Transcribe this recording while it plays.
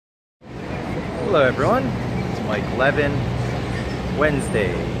Hello everyone, it's Mike Levin.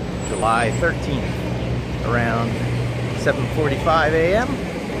 Wednesday, July 13th, around 7:45 a.m.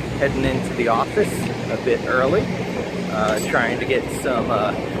 Heading into the office a bit early, trying to get some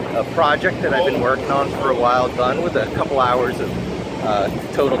a project that I've been working on for a while done with a couple hours of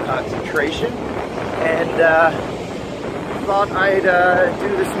total concentration. And thought I'd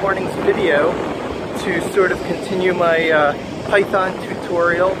do this morning's video to sort of continue my Python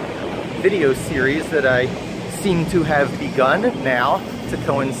tutorial video series that I seem to have begun now to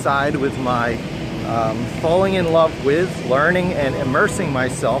coincide with my falling in love with, learning, and immersing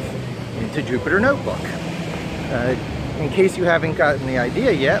myself into Jupyter Notebook. In case you haven't gotten the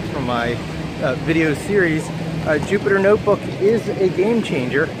idea yet from my video series, Jupyter Notebook is a game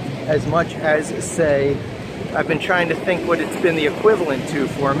changer as much as, say, I've been trying to think what it's been the equivalent to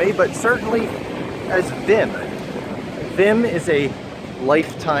for me, but certainly as Vim. Vim is a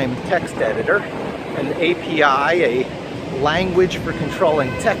lifetime text editor, an API, a language for controlling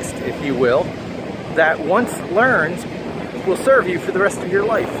text, if you will, that once learned will serve you for the rest of your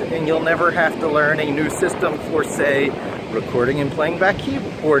life, and you'll never have to learn a new system for, say, recording and playing back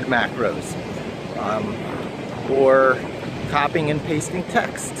keyboard macros, or copying and pasting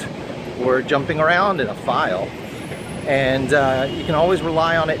text, or jumping around in a file, and you can always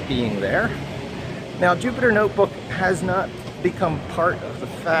rely on it being there. Now, Jupyter Notebook has not become part of the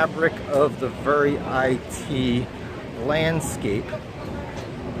fabric of the very IT landscape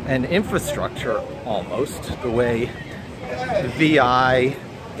and infrastructure almost, the way VI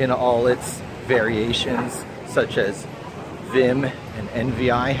in all its variations, such as Vim and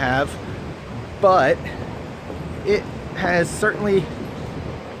NVI have, but it has certainly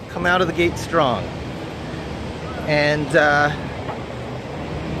come out of the gate strong. And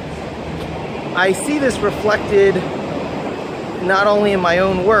I see this reflected not only in my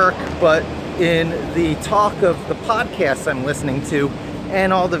own work, but in the talk of the podcasts I'm listening to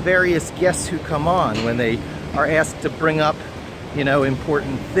and all the various guests who come on when they are asked to bring up, you know,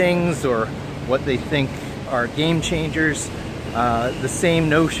 important things or what they think are game changers. The same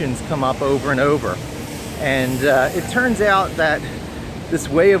notions come up over and over. And it turns out that this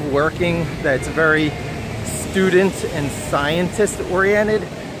way of working that's very student and scientist oriented,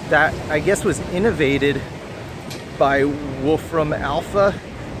 that I guess was innovated by Wolfram Alpha,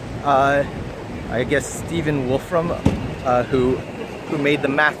 I guess Stephen Wolfram, who made the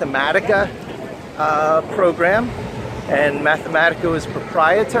Mathematica program. And Mathematica was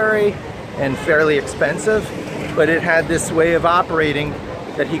proprietary and fairly expensive, but it had this way of operating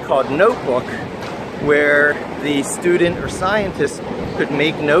that he called Notebook, where the student or scientist could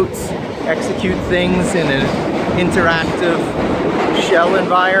make notes, execute things in an interactive shell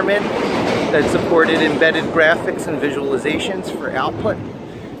environment that supported embedded graphics and visualizations for output.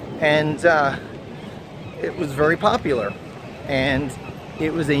 And it was very popular. And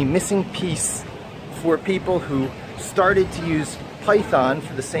it was a missing piece for people who started to use Python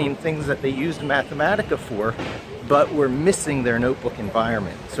for the same things that they used Mathematica for, but were missing their notebook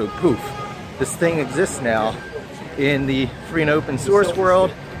environment. So poof, this thing exists now in the free and open source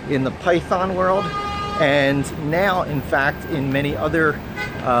world, in the Python world, and now, in fact, in many other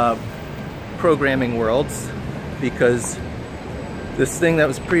programming worlds, because this thing that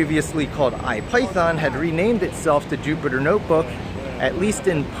was previously called IPython had renamed itself to Jupyter Notebook, at least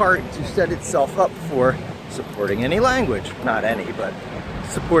in part to set itself up for supporting any language. Not any, but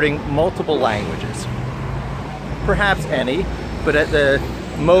supporting multiple languages. Perhaps any, but at the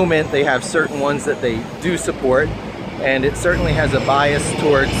moment they have certain ones that they do support, and it certainly has a bias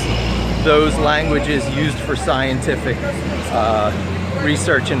towards those languages used for scientific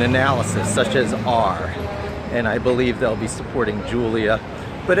research and analysis, such as R, and I believe they'll be supporting Julia.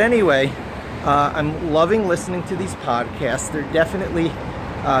 But anyway, I'm loving listening to these podcasts. They're definitely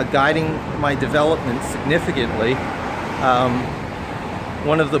guiding my development significantly.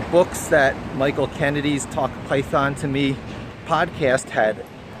 One of the books that Michael Kennedy's Talk Python to Me podcast had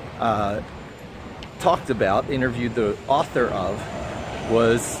talked about, interviewed the author of,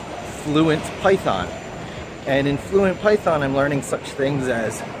 was Fluent Python. And in Fluent Python, I'm learning such things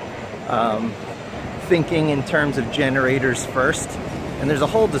as thinking in terms of generators first. And there's a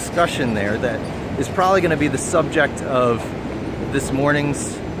whole discussion there that is probably going to be the subject of this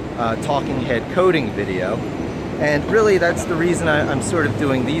morning's Talking Head coding video. And really, that's the reason I'm sort of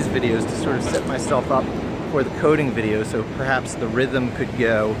doing these videos, to sort of set myself up for the coding video, so perhaps the rhythm could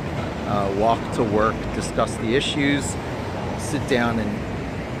go walk to work, discuss the issues, sit down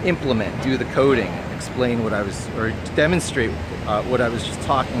and implement, do the coding, explain what I was, or demonstrate what I was just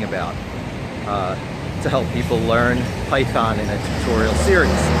talking about, to help people learn Python in a tutorial series.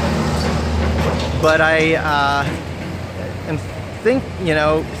 But I am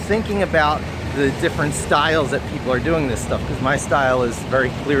thinking about the different styles that people are doing this stuff, because my style is very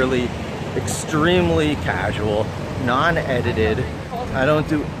clearly extremely casual, non-edited. I don't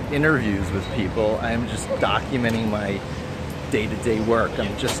do interviews with people. I'm just documenting my day-to-day work.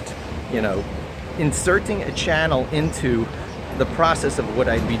 I'm just, inserting a channel into the process of what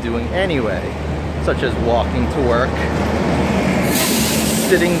I'd be doing anyway, such as walking to work,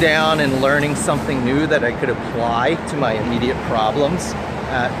 sitting down and learning something new that I could apply to my immediate problems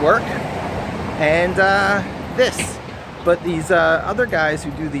at work, and this. But these other guys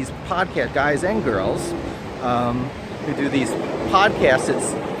who do these podcasts, guys and girls, who do these podcasts,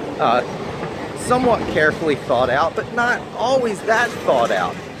 it's somewhat carefully thought out, but not always that thought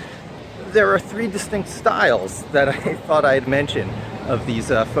out. There are 3 distinct styles that I thought I'd mention of these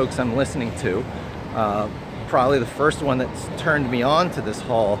folks I'm listening to. Probably the first one that's turned me on to this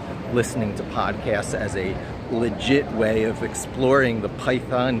whole listening to podcasts as a legit way of exploring the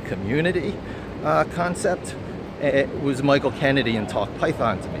Python community concept. It was Michael Kennedy and Talk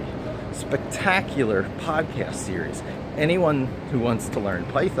Python to me. Spectacular podcast series. Anyone who wants to learn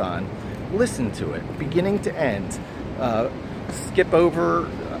Python, listen to it, beginning to end. Skip over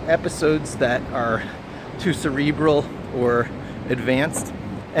episodes that are too cerebral or advanced,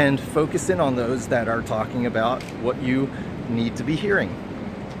 and focus in on those that are talking about what you need to be hearing.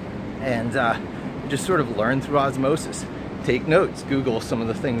 And just sort of learn through osmosis. Take notes, Google some of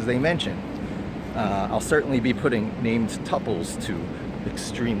the things they mention. I'll certainly be putting named tuples to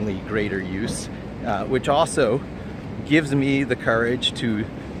extremely greater use, which also gives me the courage to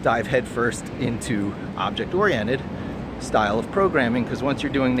dive headfirst into object-oriented style of programming, because once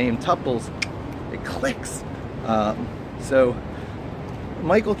you're doing named tuples, it clicks. So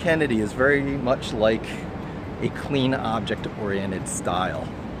Michael Kennedy is very much like a clean object-oriented style.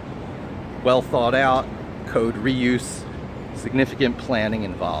 Well thought out, code reuse, significant planning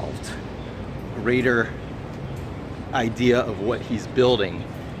involved, greater idea of what he's building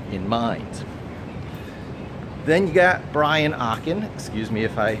in mind. Then you got Brian Okken. Excuse me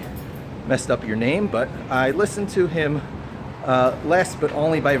if I messed up your name, but I listened to him less, but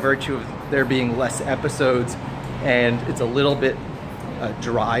only by virtue of there being less episodes, and it's a little bit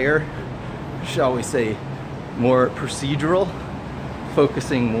drier, shall we say, more procedural,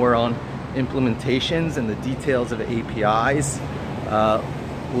 focusing more on implementations and the details of APIs.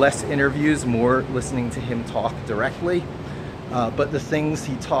 Less interviews, more listening to him talk directly. But the things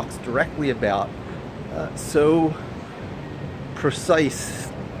he talks directly about, so precise,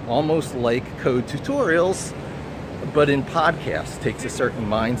 almost like code tutorials, but in podcasts. Takes a certain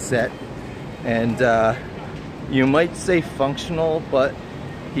mindset, and you might say functional, but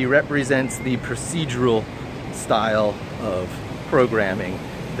he represents the procedural style of programming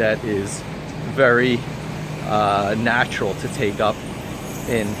that is very natural to take up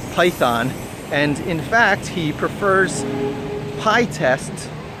in Python. And in fact, he prefers PyTest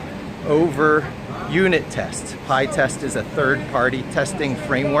over unit test. PyTest is a third-party testing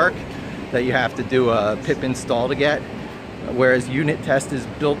framework that you have to do a pip install to get, whereas unit test is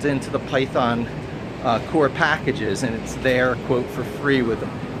built into the Python core packages, and it's there, quote, for free with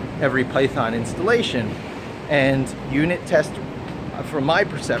every Python installation. And unit test, from my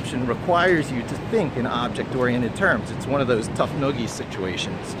perception, requires you to think in object-oriented terms. It's one of those tough noogie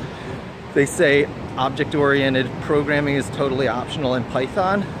situations. They say object-oriented programming is totally optional in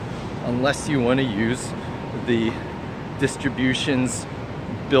Python unless you want to use the distribution's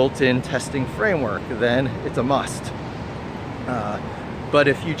built-in testing framework, then it's a must. But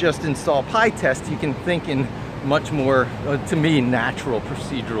if you just install PyTest, you can think in much more, to me, natural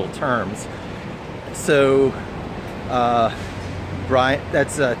procedural terms. So Brian,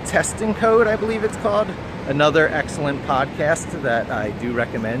 that's Testing Code, I believe it's called. Another excellent podcast that I do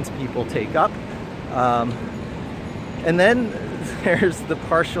recommend people take up. And then there's the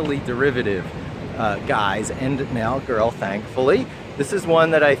partially derivative guys, and now girl, thankfully. This is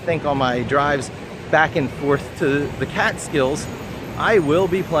one that I think on my drives back and forth to the Catskills, I will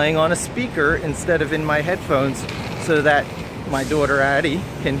be playing on a speaker instead of in my headphones, so that my daughter Addie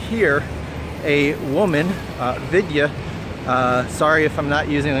can hear a woman, Vidya. Sorry if I'm not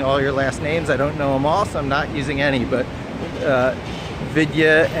using all your last names. I don't know them all, so I'm not using any, but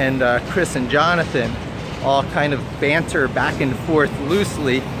Vidya and Chris and Jonathan all kind of banter back and forth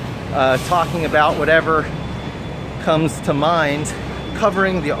loosely, talking about whatever comes to mind,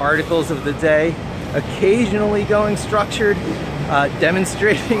 covering the articles of the day, occasionally going structured,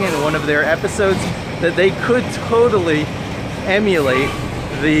 demonstrating in one of their episodes that they could totally emulate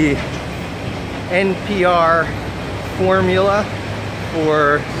the NPR formula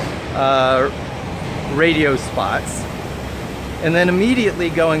for radio spots, and then immediately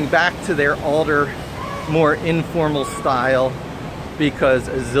going back to their older, more informal style because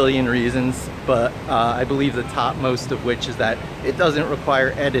a zillion reasons, but I believe the topmost of which is that it doesn't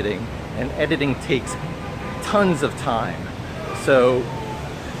require editing, and editing takes tons of time. So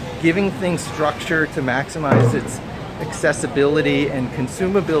giving things structure to maximize its accessibility and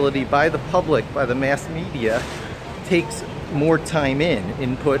consumability by the public, by the mass media, takes more time in,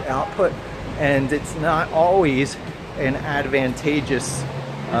 input, output, and it's not always an advantageous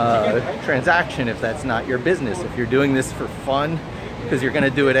transaction if that's not your business. If you're doing this for fun, because you're going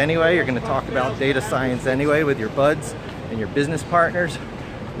to do it anyway, you're going to talk about data science anyway with your buds and your business partners,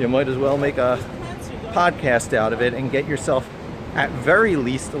 you might as well make a podcast out of it and get yourself at very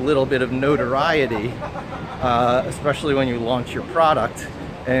least a little bit of notoriety, especially when you launch your product,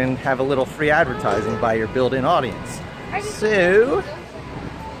 and have a little free advertising by your built-in audience. So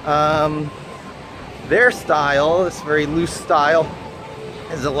their style, this very loose style,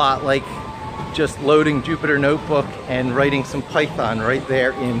 is a lot like just loading Jupyter Notebook and writing some Python right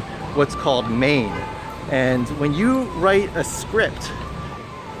there in what's called main. And when you write a script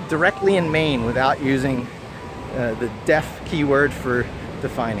directly in main without using the def keyword for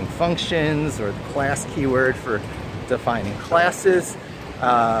defining functions or the class keyword for defining classes,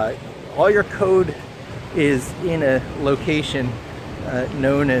 all your code is in a location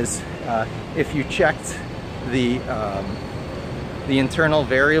known as, if you checked the internal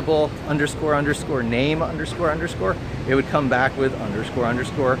variable underscore underscore name underscore underscore, it would come back with underscore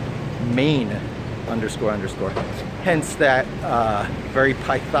underscore main underscore underscore. Hence that very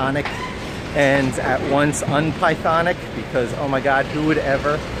Pythonic and at once unPythonic, because oh my god, who would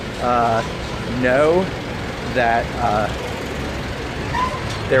ever know that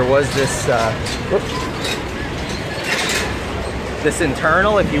there was this this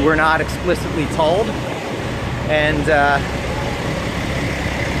internal if you were not explicitly told. And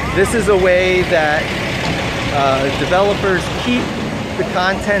this is a way that developers keep the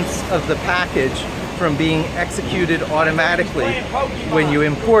contents of the package from being executed automatically when you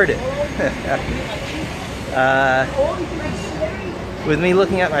import it. With me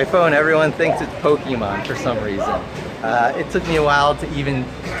looking at my phone, everyone thinks it's Pokemon for some reason. It took me a while to even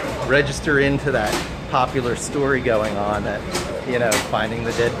register into that popular story going on, that, you know, finding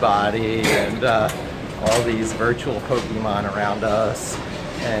the dead body and all these virtual Pokemon around us,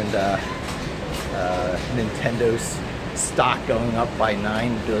 and Nintendo's stock going up by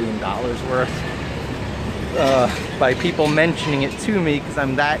 $9 billion worth. By people mentioning it to me, because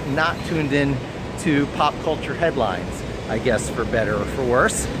I'm that not tuned in to pop culture headlines, I guess, for better or for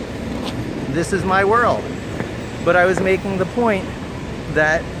worse. This is my world. But I was making the point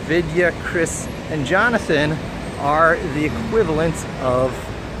that Vidya, Chris, and Jonathan are the equivalent of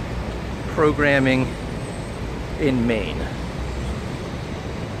programming in main.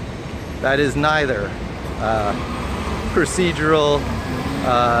 That is neither procedural,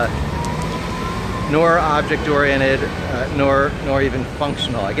 nor object-oriented, nor even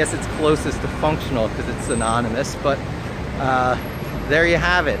functional. I guess it's closest to functional because it's synonymous, but there you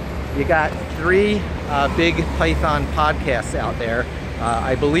have it. You got 3 big Python podcasts out there,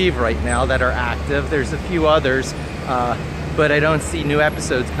 I believe right now, that are active. There's a few others, but I don't see new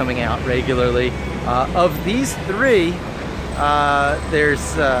episodes coming out regularly. Of these 3,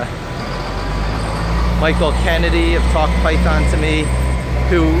 there's Michael Kennedy of Talk Python to Me,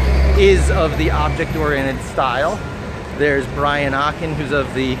 who is of the object-oriented style. There's Brian Ocken, who's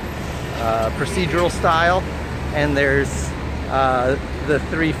of the procedural style, and there's the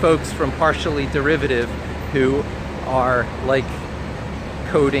 3 folks from Partially Derivative, who are like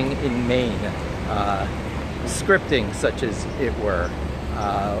coding in main, scripting, such as it were,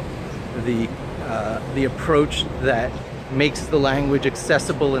 the approach that makes the language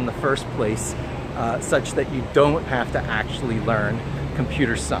accessible in the first place, such that you don't have to actually learn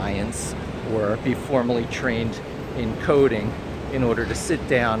computer science or be formally trained in coding in order to sit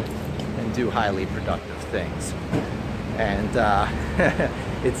down and do highly productive things. And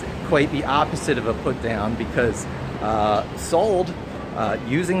it's quite the opposite of a put down, because Sold,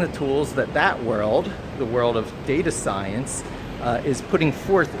 using the tools that that world, the world of data science, is putting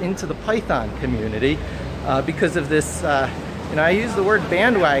forth into the Python community, because of this, you know, I use the word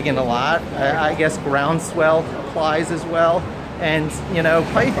bandwagon a lot. I guess groundswell applies as well. And, you know,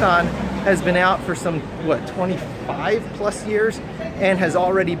 Python has been out for some, what, 25 plus years, and has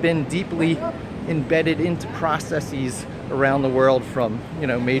already been deeply embedded into processes around the world from, you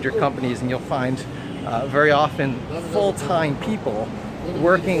know, major companies. And you'll find very often full-time people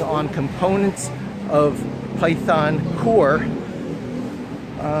working on components of Python core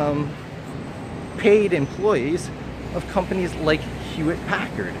paid employees of companies like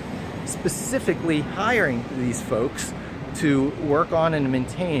Hewlett-Packard, specifically hiring these folks to work on and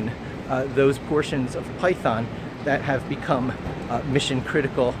maintain those portions of Python that have become mission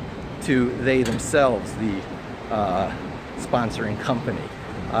critical to they themselves, the sponsoring company.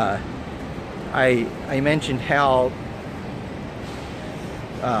 I mentioned how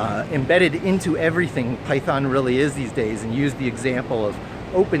embedded into everything Python really is these days, and used the example of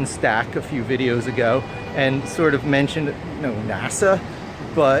OpenStack a few videos ago, and sort of mentioned, you know, NASA,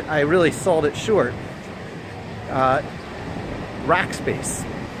 but I really sold it short. Rackspace.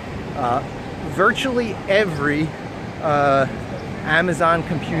 Virtually every Amazon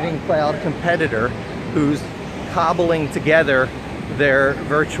Computing Cloud competitor who's cobbling together their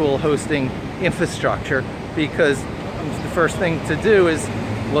virtual hosting infrastructure, because the first thing to do is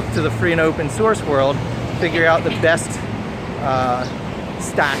look to the free and open source world, figure out the best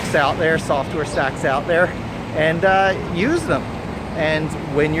stacks out there, software stacks out there, and use them. And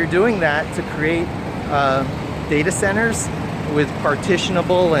when you're doing that to create data centers with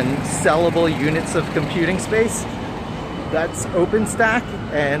partitionable and sellable units of computing space, that's OpenStack.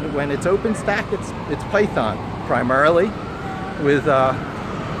 And when it's OpenStack, it's Python primarily, with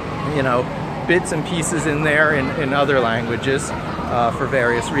you know, bits and pieces in there in other languages for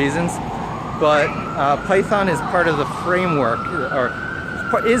various reasons. But Python is part of the framework, or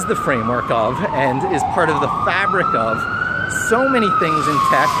is the framework of, and is part of the fabric of so many things in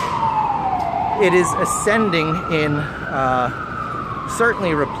tech. It is ascending in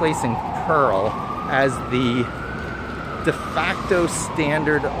certainly replacing Perl as the de facto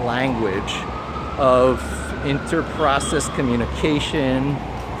standard language of inter-process communication,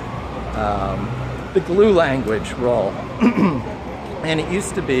 the glue language role. And it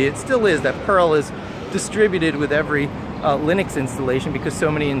used to be, it still is, that Perl is distributed with every Linux installation, because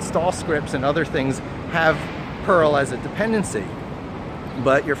so many install scripts and other things have Perl as a dependency.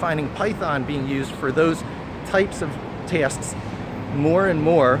 But you're finding Python being used for those types of tasks more and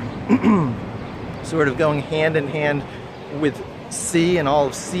more, sort of going hand in hand with C and all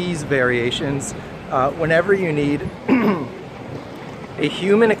of C's variations. Whenever you need a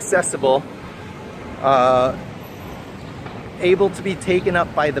human accessible, able to be taken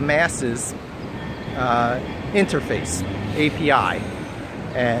up by the masses interface, API.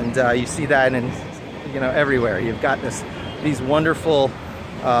 And you see that in, you know, everywhere. You've got these wonderful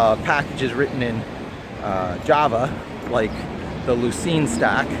packages written in Java, like the Lucene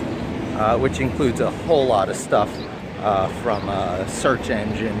stack, which includes a whole lot of stuff from search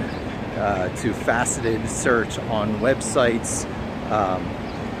engine to faceted search on websites.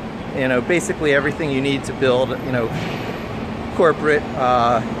 You know, basically everything you need to build, you know, corporate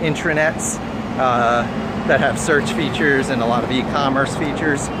intranets that have search features and a lot of e-commerce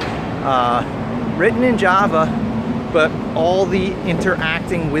features, written in Java, but all the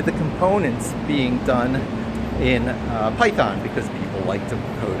interacting with the components being done in Python, because people like to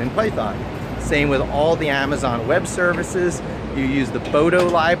code in Python. Same with all the Amazon Web Services. You use the Bodo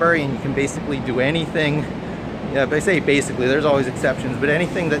library, and you can basically do anything. Yeah, but I say basically, there's always exceptions, but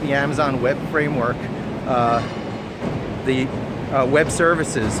anything that the Amazon Web Framework, the web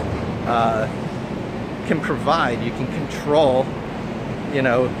services can provide, you can control, you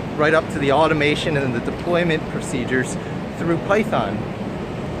know, right up to the automation and the deployment procedures through Python,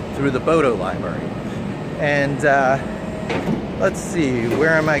 through the Bodo library. And let's see,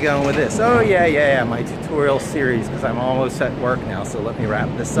 where am I going with this? Oh yeah, my tutorial series, because I'm almost at work now, so let me wrap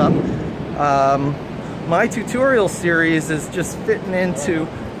this up. My tutorial series is just fitting into,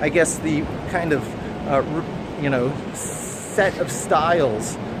 I guess, the kind of, you know, set of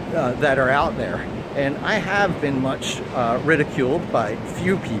styles that are out there. And I have been much ridiculed by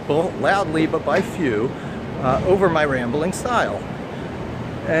few people, loudly but by few, over my rambling style.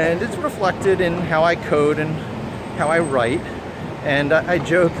 And it's reflected in how I code and how I write. And I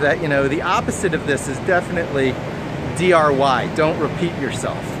joke that, you know, the opposite of this is definitely DRY, don't repeat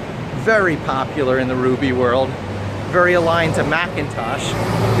yourself. Very popular in the Ruby world, very aligned to Macintosh,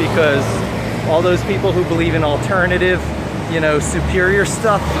 because all those people who believe in alternative, you know, superior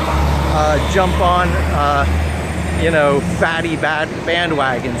stuff, jump on, you know, fatty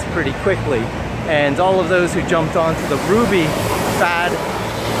bandwagons pretty quickly. And all of those who jumped onto the Ruby fad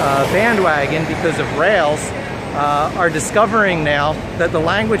bandwagon because of Rails are discovering now that the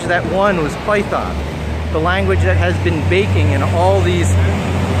language that won was Python. The language that has been baking in all these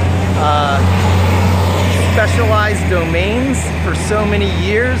specialized domains for so many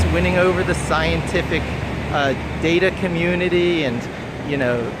years, winning over the scientific data community and, you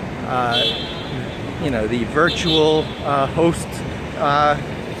know, the virtual host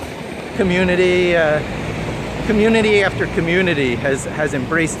community, community after community has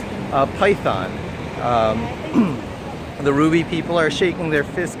embraced Python. The Ruby people are shaking their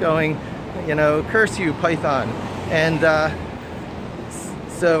fists going, you know, curse you, Python. And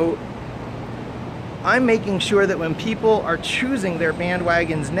so I'm making sure that when people are choosing their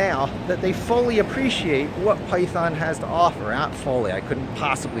bandwagons now, that they fully appreciate what Python has to offer. Not fully, I couldn't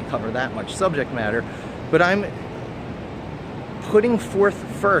possibly cover that much subject matter, but I'm putting forth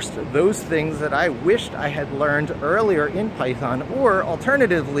first those things that I wished I had learned earlier in Python, or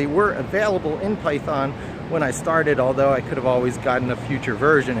alternatively were available in Python when I started, although I could have always gotten a future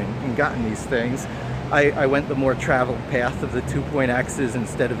version and gotten these things. I went the more traveled path of the 2.x's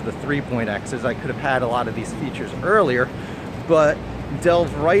instead of the 3.x's. I could have had a lot of these features earlier, but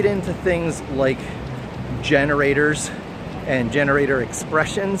delved right into things like generators and generator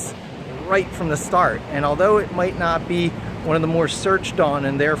expressions right from the start. And although it might not be one of the more searched on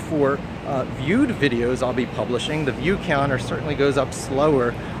and therefore viewed videos I'll be publishing, the view counter certainly goes up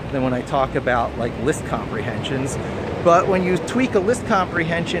slower than when I talk about like list comprehensions. But when you tweak a list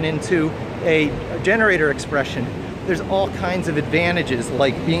comprehension into a generator expression, there's all kinds of advantages,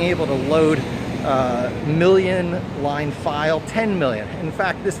 like being able to load million line file, 10 million. In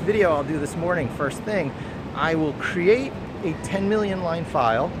fact, this video I'll do this morning, first thing, I will create a 10 million line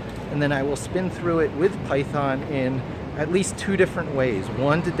file, and then I will spin through it with Python in at least 2 different ways.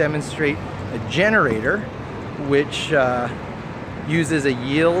 One to demonstrate a generator, which uses a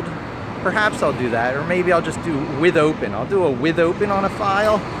yield. Perhaps I'll do that, or maybe I'll just do with open. I'll do a with open on a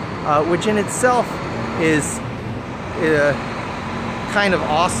file, which in itself is kind of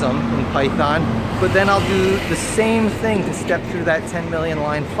awesome in Python, but then I'll do the same thing to step through that 10 million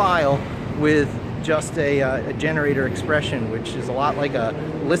line file with just a generator expression, which is a lot like a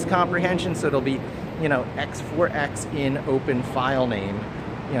list comprehension, so it'll be, you know, x for x in open file name,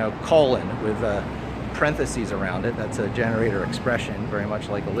 you know, colon with parentheses around it. That's a generator expression, very much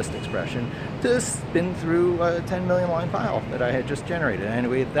like a list expression, to spin through a 10 million line file that I had just generated.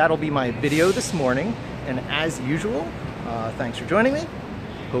 Anyway, that'll be my video this morning, and as usual, thanks for joining me.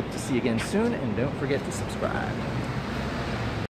 Hope to see you again soon, and don't forget to subscribe.